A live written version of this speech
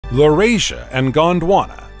Laurasia and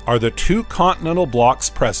Gondwana are the two continental blocks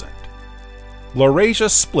present. Laurasia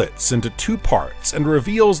splits into two parts and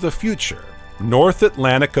reveals the future North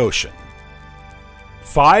Atlantic Ocean.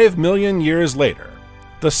 5 million years later,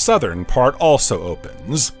 the southern part also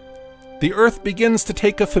opens. The Earth begins to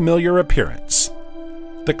take a familiar appearance.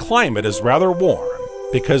 The climate is rather warm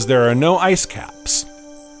because there are no ice caps.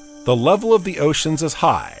 The level of the oceans is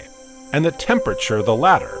high, and the temperature of the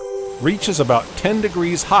latter reaches about 10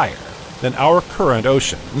 degrees higher than our current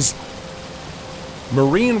oceans.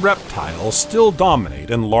 Marine reptiles still dominate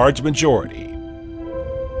in large majority.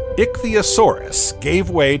 Ichthyosaurus gave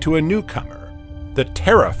way to a newcomer, the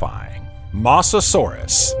terrifying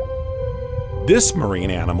Mosasaurus. This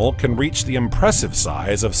marine animal can reach the impressive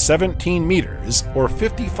size of 17 meters or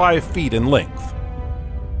 55 feet in length.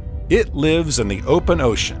 It lives in the open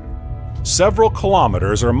ocean, several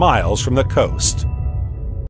kilometers or miles from the coast.